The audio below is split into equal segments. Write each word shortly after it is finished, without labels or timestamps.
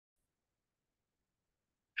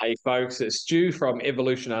Hey folks, it's Stu from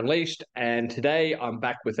Evolution Unleashed, and today I'm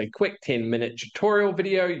back with a quick 10-minute tutorial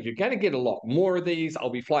video. You're going to get a lot more of these. I'll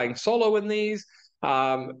be flying solo in these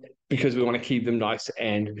because we want to keep them nice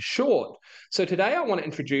and short. So today I want to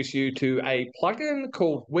introduce you to a plugin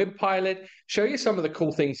called WebPilot, show you some of the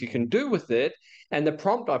cool things you can do with it, and the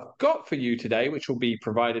prompt I've got for you today, which will be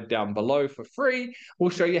provided down below for free, will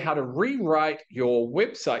show you how to rewrite your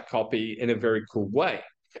website copy in a very cool way.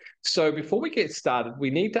 So before we get started,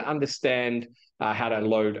 we need to understand how to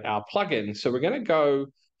load our plugin. So we're going to go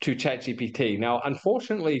to ChatGPT. Now,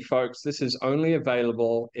 unfortunately, folks, this is only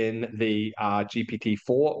available in the GPT-4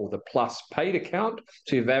 or the Plus paid account.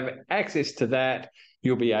 So if you have access to that,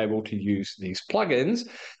 you'll be able to use these plugins.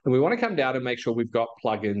 And we want to come down and make sure we've got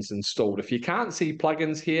plugins installed. If you can't see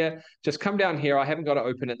plugins here, just come down here. I haven't got it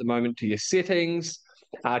open at the moment, to your settings.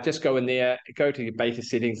 Just go in there, go to your beta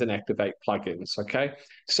settings and activate plugins, okay?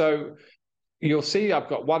 So you'll see I've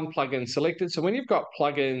got one plugin selected. So when you've got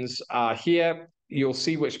plugins here, you'll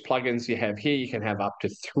see which plugins you have here. You can have up to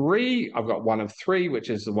 3. I've got one of 3, which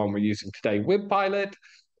is the one we're using today, WebPilot.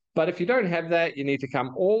 But if you don't have that, you need to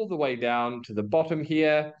come all the way down to the bottom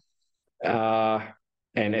here.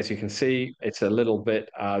 And as you can see, it's a little bit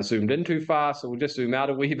zoomed in too far, so we'll just zoom out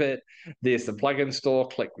a wee bit. There's the plugin store,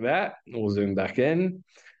 click that. We'll zoom back in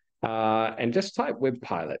and just type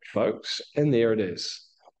WebPilot, folks, and there it is.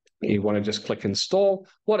 You want to just click install.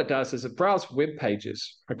 What it does is it browses web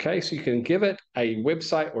pages, okay? So you can give it a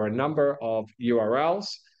website or a number of URLs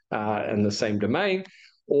in the same domain,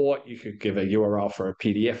 or you could give a URL for a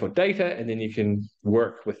PDF or data, and then you can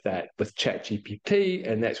work with that with ChatGPT,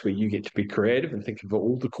 and that's where you get to be creative and think of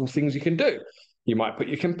all the cool things you can do. You might put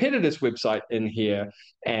your competitor's website in here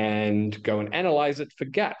and go and analyze it for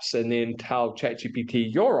gaps, and then tell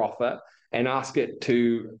ChatGPT your offer and ask it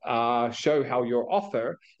to show how your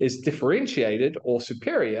offer is differentiated or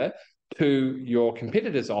superior to your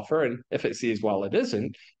competitor's offer. And if it says, well, it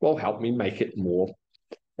isn't, well, help me make it more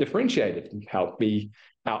differentiated and help me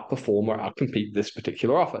outperform or outcompete this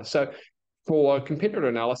particular offer. So for competitor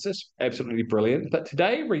analysis, absolutely brilliant. But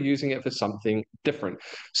today we're using it for something different.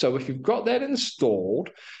 So if you've got that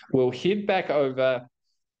installed, we'll head back over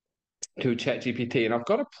to ChatGPT, and I've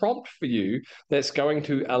got a prompt for you that's going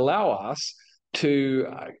to allow us to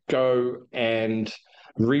go and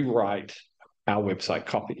rewrite our website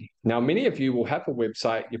copy. Now, many of you will have a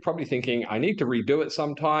website. You're probably thinking, I need to redo it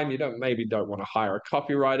sometime. You maybe don't want to hire a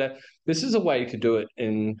copywriter. This is a way to do it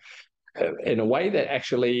in a way that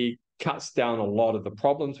actually cuts down a lot of the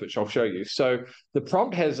problems, which I'll show you. So the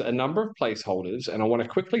prompt has a number of placeholders, and I want to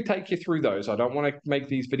quickly take you through those. I don't want to make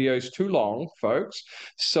these videos too long, folks.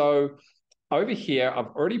 So over here, I've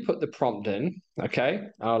already put the prompt in, okay?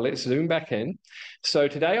 Let's zoom back in. So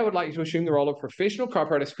today I would like you to assume the role of professional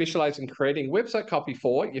copywriter specialized in creating website copy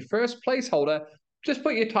for your first placeholder. Just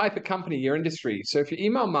put your type of company, your industry. So if you're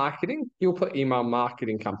email marketing, you'll put email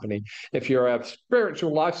marketing company. If you're a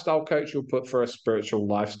spiritual lifestyle coach, you'll put for a spiritual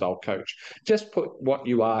lifestyle coach. Just put what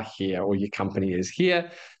you are here or your company is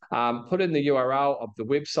here. Put in the URL of the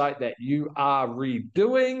website that you are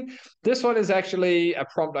redoing. This one is actually a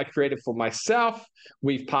prompt I created for myself.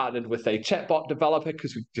 We've partnered with a chatbot developer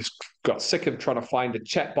because we just got sick of trying to find a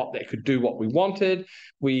chatbot that could do what we wanted.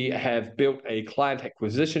 We have built a client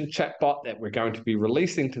acquisition chatbot that we're going to be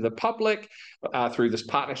releasing to the public through this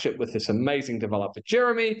partnership with this amazing developer,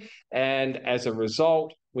 Jeremy. And as a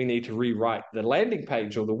result, we need to rewrite the landing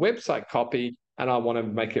page or the website copy, and I want to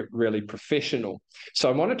make it really professional. So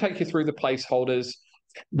I want to take you through the placeholders.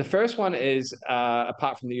 The first one is,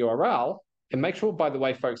 apart from the URL, and make sure, by the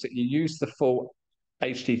way, folks, that you use the full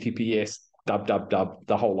HTTPS, www,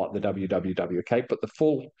 the whole lot, the www, okay? Put the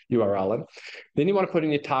full URL in. Then you want to put in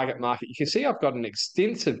your target market. You can see I've got an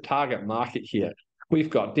extensive target market here. We've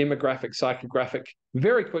got demographic, psychographic.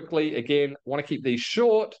 Very quickly, again, want to keep these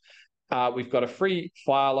short. We've got a free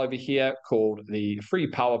file over here called the free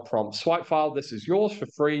power prompt swipe file. This is yours for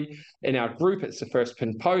free. In our group, it's the first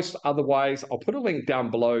pinned post. Otherwise, I'll put a link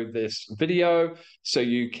down below this video so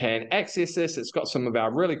you can access this. It's got some of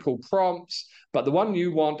our really cool prompts, but the one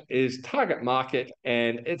you want is target market,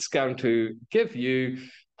 and it's going to give you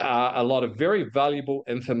a lot of very valuable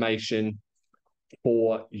information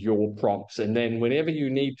for your prompts. And then whenever you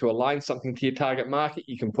need to align something to your target market,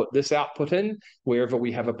 you can put this output in wherever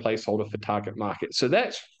we have a placeholder for target market. So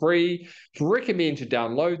that's free. Recommend you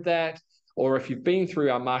download that. Or if you've been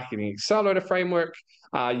through our Marketing Accelerator framework,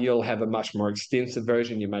 you'll have a much more extensive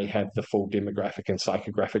version. You may have the full demographic and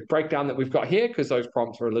psychographic breakdown that we've got here, because those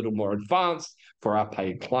prompts are a little more advanced for our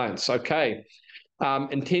paid clients. Okay.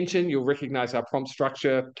 Intention, you'll recognize our prompt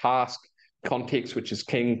structure, task, context, which is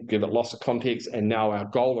king, give it lots of context. And now our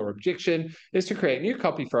goal or objection is to create new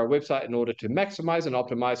copy for our website in order to maximize and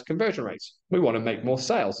optimize conversion rates. We want to make more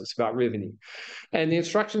sales. It's about revenue. And the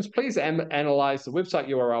instructions, please analyze the website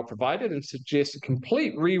URL provided and suggest a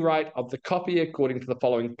complete rewrite of the copy according to the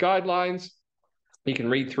following guidelines. You can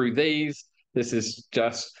read through these. This is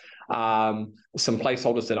just some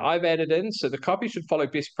placeholders that I've added in. So the copy should follow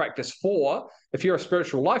best practice for, if you're a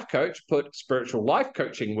spiritual life coach, put spiritual life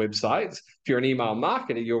coaching websites. If you're an email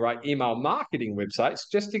marketer, you'll write email marketing websites,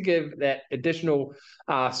 just to give that additional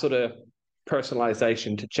sort of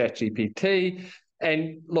personalization to ChatGPT.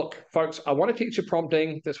 And look, folks, I want to teach you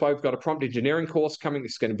prompting. That's why we've got a prompt engineering course coming.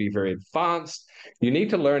 It's going to be very advanced. You need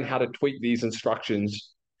to learn how to tweak these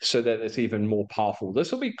instructions so that it's even more powerful.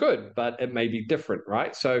 This will be good, but it may be different,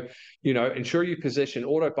 right? So, ensure you position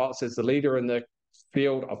Autobots as the leader in the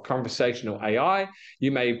field of conversational AI.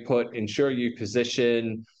 You may ensure you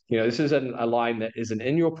position, this isn't a line that isn't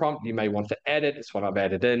in your prompt. You may want to add it. It's what I've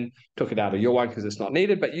added in. Took it out of your one because it's not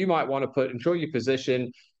needed, but you might want to ensure you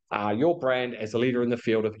position your brand as a leader in the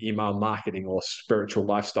field of email marketing or spiritual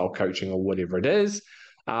lifestyle coaching or whatever it is.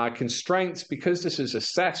 Constraints, because this is a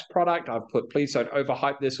SaaS product, I've put, please don't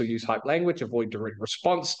overhype this or use hype language, avoid direct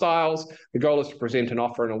response styles. The goal is to present an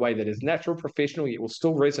offer in a way that is natural, professional, yet will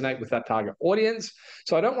still resonate with our target audience.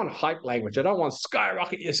 So I don't want hype language. I don't want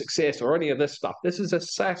skyrocket your success or any of this stuff. This is a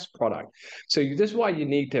SaaS product. So this is why you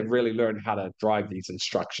need to really learn how to drive these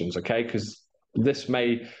instructions, okay? Because this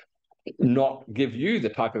may not give you the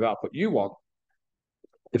type of output you want.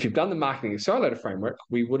 If you've done the marketing accelerator framework,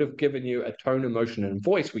 we would have given you a tone, emotion, and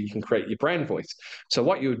voice where you can create your brand voice. So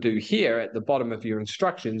what you would do here at the bottom of your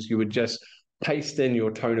instructions, you would just paste in your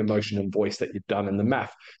tone, emotion, and voice that you've done in the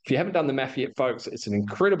math. If you haven't done the math yet, folks, it's an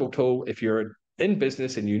incredible tool. If you're in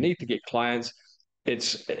business and you need to get clients,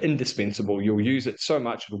 it's indispensable. You'll use it so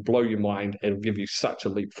much, it'll blow your mind. It'll give you such a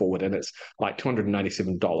leap forward, and it's like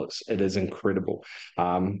 $297. It is incredible.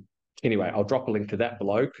 Anyway, I'll drop a link to that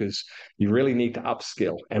below because you really need to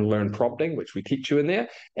upskill and learn prompting, which we teach you in there.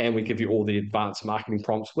 And we give you all the advanced marketing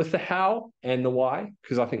prompts with the how and the why,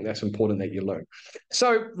 because I think that's important that you learn.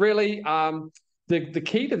 So really, the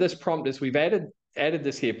key to this prompt is we've added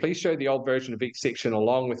this here. Please show the old version of each section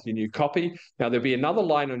along with your new copy. Now, there'll be another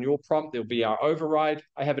line on your prompt. There'll be our override.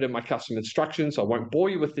 I have it in my custom instructions, so I won't bore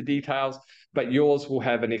you with the details, but yours will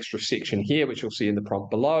have an extra section here, which you'll see in the prompt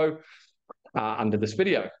below under this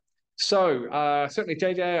video. So certainly,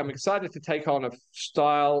 JJ, I'm excited to take on a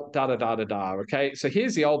style, okay? So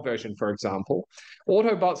here's the old version, for example.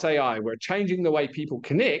 Autobots AI, we're changing the way people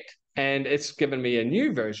connect, and it's given me a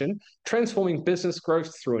new version, transforming business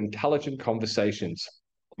growth through intelligent conversations.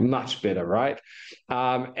 Much better, right?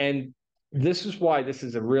 And this is why this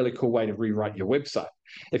is a really cool way to rewrite your website.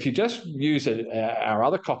 If you just use our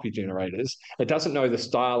other copy generators, it doesn't know the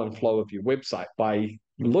style and flow of your website. By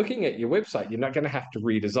looking at your website, you're not going to have to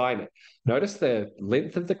redesign it. Notice the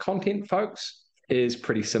length of the content, folks, is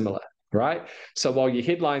pretty similar, right? So while your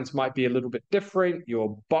headlines might be a little bit different,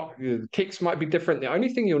 your text might be different, the only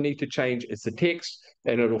thing you'll need to change is the text,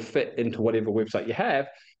 and it'll fit into whatever website you have,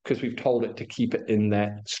 because we've told it to keep it in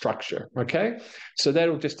that structure, okay? So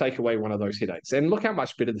that'll just take away one of those headaches. And look how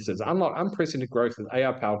much better this is. Unlock unprecedented growth with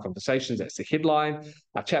AI-powered conversations. That's the headline.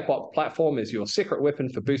 Our chatbot platform is your secret weapon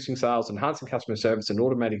for boosting sales, enhancing customer service, and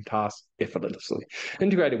automating tasks effortlessly.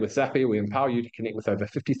 Integrated with Zapier, we empower you to connect with over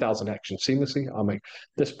 50,000 actions seamlessly. I mean,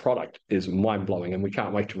 this product is mind-blowing, and we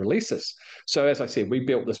can't wait to release this. So as I said, we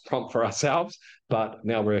built this prompt for ourselves, but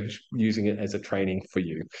now we're using it as a training for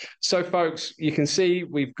you. So folks, you can see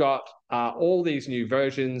we've got all these new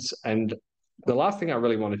versions, and the last thing I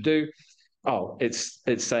really want to do, it's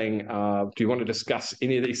saying, do you want to discuss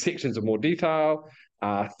any of these sections in more detail?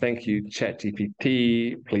 Thank you,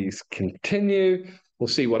 ChatGPT. Please continue. We'll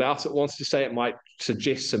see what else it wants to say. It might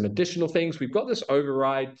suggest some additional things. We've got this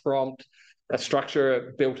override prompt, a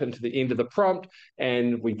structure built into the end of the prompt,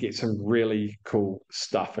 and we get some really cool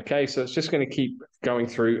stuff, okay? So it's just going to keep going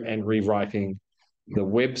through and rewriting the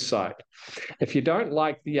website. If you don't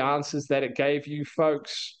like the answers that it gave you,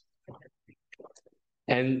 folks,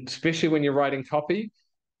 and especially when you're writing copy,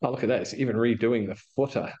 look at that, it's even redoing the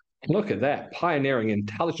footer. Look at that, pioneering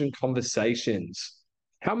intelligent conversations.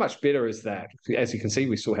 How much better is that? As you can see,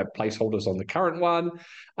 we still have placeholders on the current one.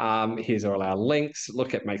 Here's all our links.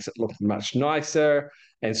 Look, it makes it look much nicer,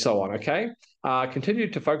 and so on, okay?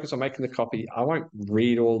 Continue to focus on making the copy. I won't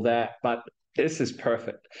read all that, but this is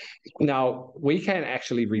perfect. Now, we can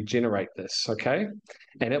actually regenerate this, okay?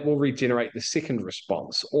 And it will regenerate the second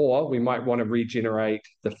response, or we might want to regenerate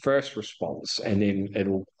the first response, and then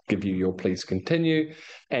it'll give you your please continue,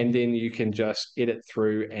 and then you can just edit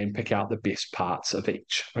through and pick out the best parts of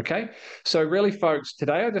each, okay? So really, folks,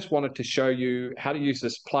 today I just wanted to show you how to use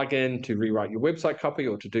this plugin to rewrite your website copy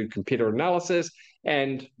or to do competitor analysis,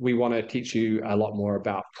 and we want to teach you a lot more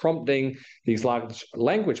about prompting these large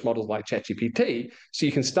language models like ChatGPT so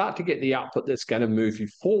you can start to get the output that's going to move you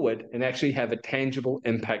forward and actually have a tangible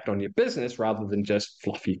impact on your business rather than just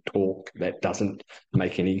fluffy talk that doesn't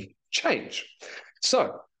make any change.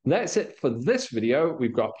 So that's it for this video.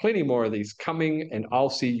 We've got plenty more of these coming, and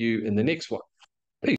I'll see you in the next one.